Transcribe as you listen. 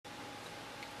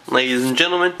Ladies and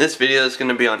gentlemen, this video is going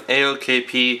to be on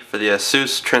AOKP for the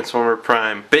ASUS Transformer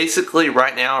Prime. Basically,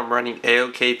 right now I'm running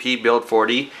AOKP build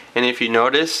 40, and if you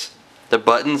notice, the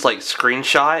buttons like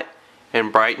screenshot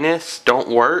and brightness don't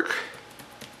work,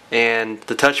 and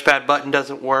the touchpad button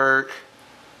doesn't work,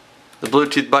 the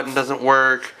Bluetooth button doesn't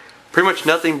work, pretty much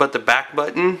nothing but the back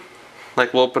button,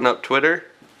 like we'll open up Twitter,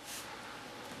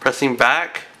 pressing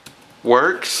back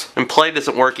works, and play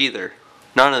doesn't work either.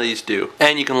 None of these do.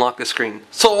 And you can lock the screen.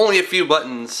 So only a few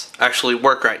buttons actually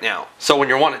work right now. So when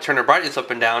you want to turn the brightness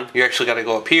up and down, you actually got to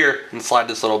go up here and slide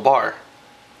this little bar,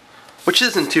 which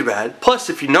isn't too bad. Plus,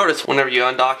 if you notice, whenever you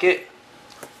undock it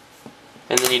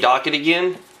and then you dock it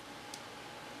again,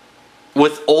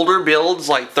 with older builds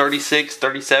like 36,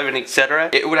 37, etc.,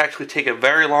 it would actually take a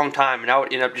very long time, and I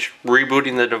would end up just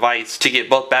rebooting the device to get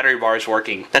both battery bars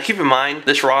working. Now keep in mind,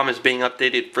 this ROM is being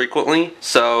updated frequently,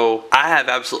 so I have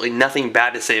absolutely nothing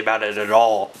bad to say about it at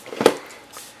all.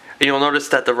 And you'll notice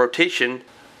that the rotation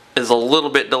is a little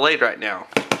bit delayed right now.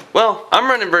 Well, I'm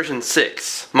running version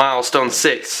 6, Milestone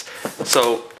 6,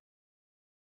 so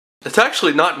it's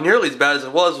actually not nearly as bad as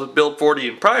it was with build 40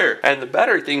 and prior, and the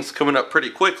battery thing's coming up pretty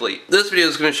quickly. This video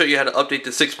is going to show you how to update to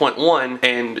 6.1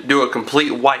 and do a complete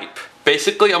wipe.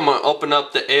 Basically, I'm going to open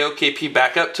up the AOKP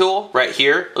backup tool right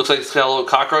here. Looks like it's got a little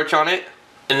cockroach on it.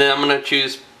 And then I'm going to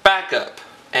choose backup.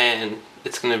 And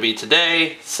it's going to be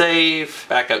today, save,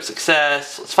 backup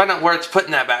success. Let's find out where it's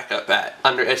putting that backup at.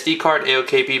 Under SD card,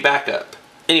 AOKP backup.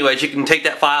 Anyways, you can take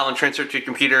that file and transfer it to your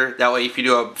computer. That way, if you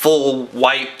do a full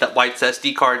wipe that wipes the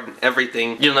SD card and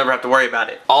everything, you'll never have to worry about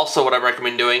it. Also, what I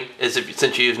recommend doing is,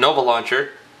 since you use Nova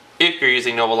Launcher, if you're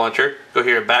using Nova Launcher, go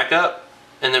here to backup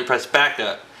and then press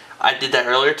backup. I did that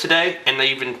earlier today, and I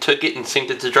even took it and synced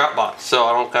it to Dropbox, so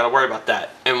I don't gotta worry about that.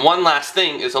 And one last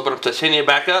thing is open up Titanium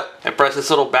Backup and press this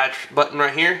little batch button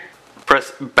right here.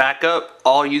 Press backup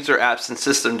all user apps and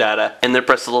system data, and then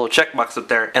press the little checkbox up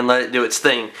there and let it do its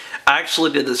thing. I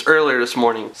actually did this earlier this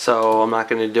morning, so I'm not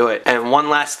going to do it. And one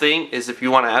last thing is, if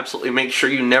you want to absolutely make sure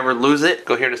you never lose it,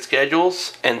 go here to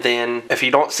schedules, and then if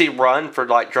you don't see run for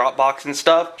like Dropbox and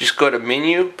stuff, just go to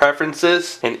menu,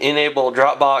 preferences, and enable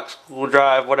Dropbox, Google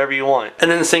Drive, whatever you want. And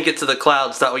then sync it to the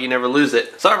cloud so that way you never lose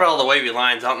it. Sorry about all the wavy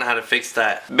lines, I don't know how to fix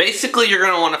that. Basically, you're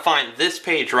going to want to find this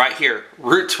page right here,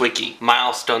 Roots Wiki,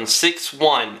 Milestone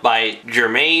 6.1 by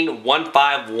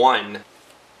Jermaine151.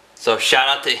 So shout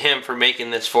out to him for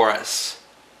making this for us.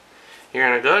 You're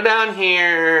going to go down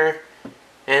here,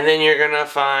 and then you're going to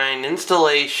find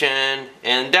installation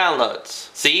and downloads.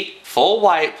 See? Full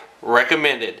wipe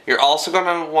recommended. You're also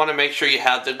going to want to make sure you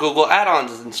have the Google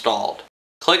add-ons installed.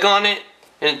 Click on it,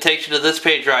 and it takes you to this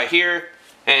page right here,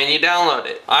 and you download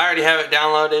it. I already have it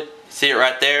downloaded. See it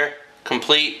right there.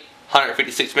 Complete,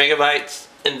 156 megabytes.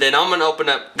 And then I'm going to open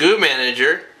up Goo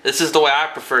Manager. This is the way I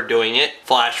prefer doing it.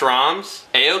 Flash ROMs,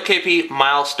 AOKP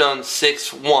Milestone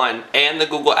 6.1, and the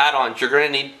Google add-ons. You're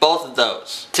going to need both of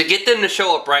those. To get them to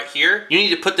show up right here, you need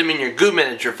to put them in your Goo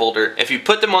Manager folder. If you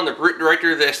put them on the root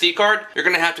directory of the SD card, you're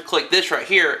going to have to click this right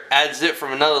here, add zip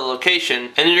from another location,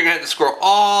 and then you're going to have to scroll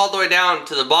all the way down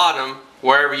to the bottom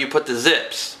wherever you put the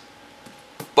zips.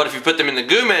 But if you put them in the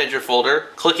Goo Manager folder,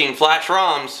 clicking Flash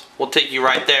ROMs will take you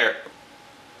right there.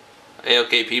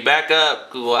 AOKP backup,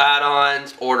 Google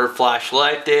add-ons, order flash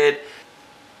selected.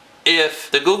 If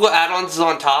the Google add-ons is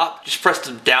on top, just press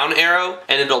the down arrow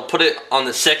and it'll put it on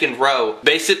the second row.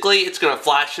 Basically, it's going to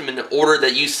flash them in the order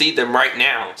that you see them right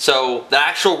now. So the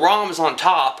actual ROM is on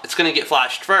top, it's going to get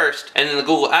flashed first, and then the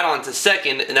Google add-ons is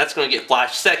second, and that's going to get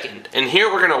flashed second. And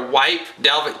here we're going to wipe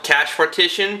Delvit cache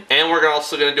partition, and we're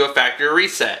also going to do a factory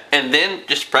reset. And then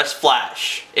just press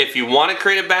flash. If you want to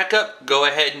create a backup, go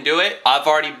ahead and do it. I've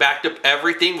already backed up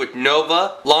everything with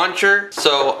Nova Launcher,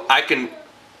 so I can...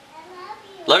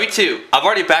 Love you too. I've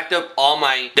already backed up all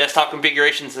my desktop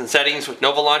configurations and settings with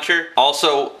Nova Launcher.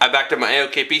 Also, I backed up my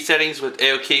AOKP settings with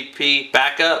AOKP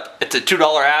Backup. It's a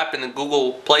 $2 app in the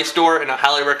Google Play Store, and I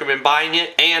highly recommend buying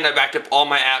it. And I backed up all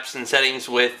my apps and settings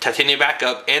with Titanium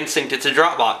Backup and synced it to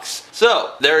Dropbox.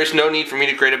 So, there is no need for me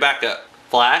to create a backup.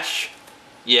 Flash?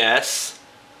 Yes.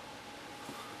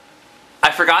 I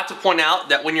forgot to point out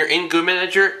that when you're in Goo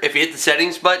Manager, if you hit the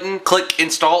settings button, click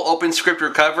install OpenScript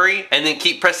Recovery, and then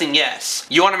keep pressing yes.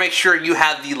 You want to make sure you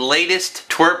have the latest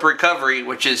TWRP Recovery,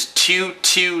 which is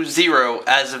 2.2.0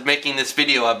 as of making this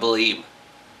video, I believe.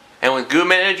 And with Goo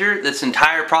Manager, this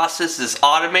entire process is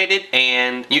automated,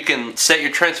 and you can set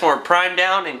your Transformer Prime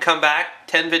down and come back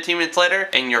 10-15 minutes later,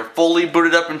 and you're fully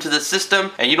booted up into the system,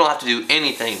 and you don't have to do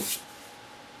anything.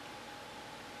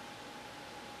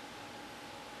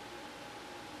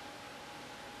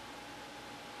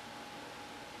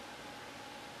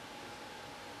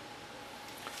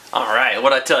 Alright,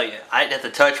 what'd I tell you? I had to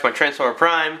touch my Transformer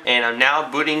Prime, and I'm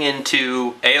now booting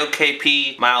into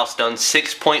AOKP Milestone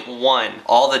 6.1.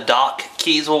 All the dock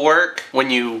keys will work.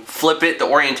 When you flip it, the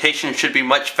orientation should be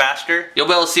much faster. You'll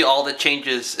be able to see all the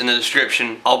changes in the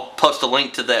description. I'll post a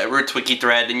link to the Roots Wiki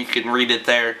thread and you can read it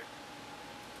there.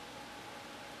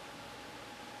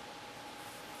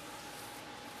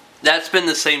 That's been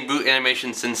the same boot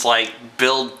animation since like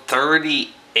build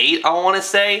 38, I want to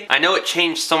say. I know it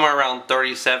changed somewhere around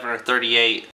 37 or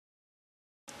 38.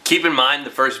 Keep in mind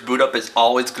the first boot up is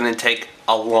always going to take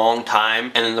a long time,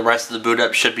 and then the rest of the boot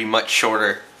up should be much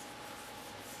shorter.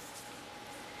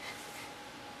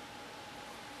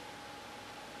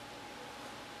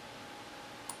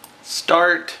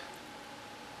 Start.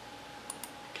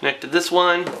 Connect to this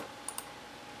one.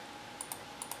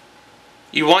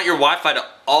 You want your Wi-Fi to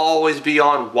always be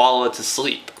on while it's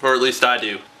asleep, or at least I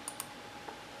do.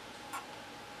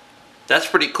 That's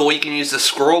pretty cool. You can use the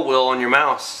scroll wheel on your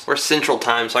mouse. We're Central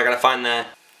Time, so I gotta find that.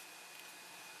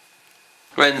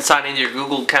 Go ahead and sign into your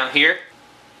Google account here.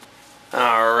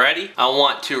 Alrighty. I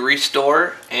want to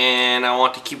restore, and I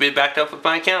want to keep it backed up with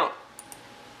my account.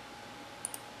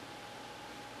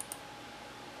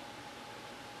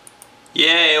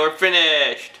 Yay, we're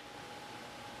finished.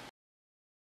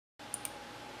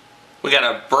 We got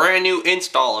a brand new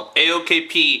install of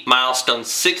AOKP Milestone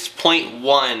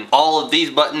 6.1. All of these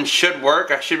buttons should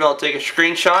work. I should be able to take a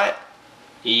screenshot.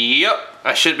 Yep.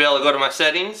 I should be able to go to my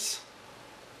settings.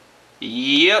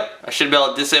 Yep. I should be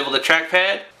able to disable the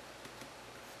trackpad.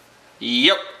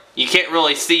 Yep. You can't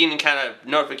really see any kind of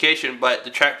notification, but the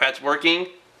trackpad's working.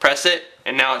 Press it,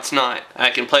 and now it's not.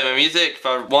 I can play my music if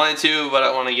I wanted to, but I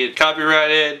don't want to get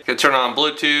copyrighted. I can turn on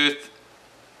Bluetooth,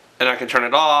 and I can turn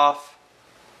it off.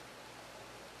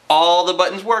 All the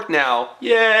buttons work now.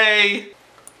 Yay!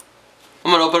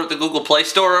 I'm gonna open up the Google Play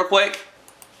Store real quick.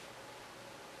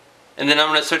 And then I'm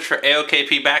gonna search for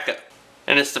AOKP Backup.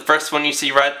 And it's the first one you see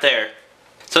right there.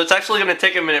 So it's actually gonna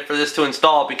take a minute for this to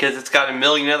install because it's got a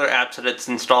million other apps that it's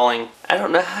installing. I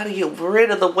don't know how to get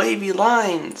rid of the wavy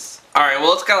lines. Alright,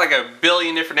 well it's got like a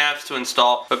billion different apps to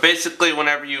install, but basically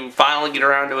whenever you finally get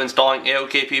around to installing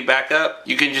AOKP Backup,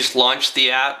 you can just launch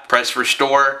the app, press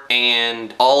restore,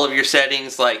 and all of your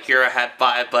settings, like here I had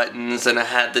 5 buttons and I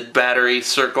had the battery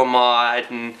circle mod,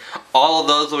 and all of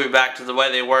those will be back to the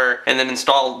way they were, and then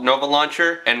install Nova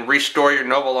Launcher and restore your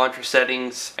Nova Launcher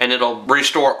settings, and it'll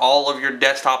restore all of your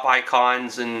desktop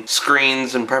icons and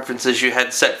screens and preferences you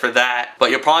had set for that.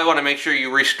 But you'll probably want to make sure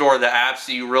you restore the apps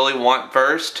that you really want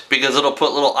first, because it'll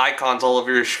put little icons all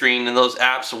over your screen and those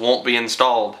apps won't be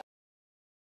installed.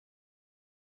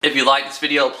 If you like this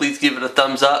video, please give it a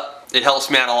thumbs up. It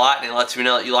helps me out a lot and it lets me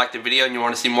know that you like the video and you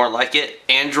want to see more like it.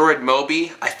 Android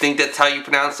Mobi, I think that's how you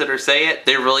pronounce it or say it.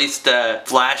 They released a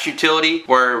Flash utility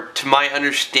where, to my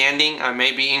understanding, I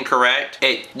may be incorrect.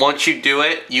 Once you do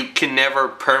it, you can never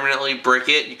permanently brick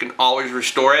it. You can always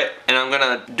restore it. And I'm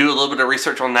going to do a little bit of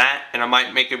research on that, and I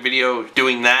might make a video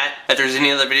doing that. If there's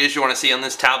any other videos you want to see on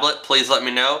this tablet, please let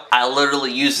me know. I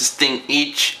literally use this thing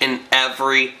each and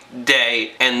every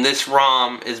day, and this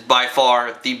ROM is by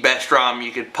far the best ROM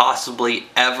you could possibly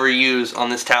ever use on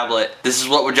this tablet. This is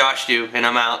What Would Josh Do, and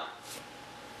I'm out.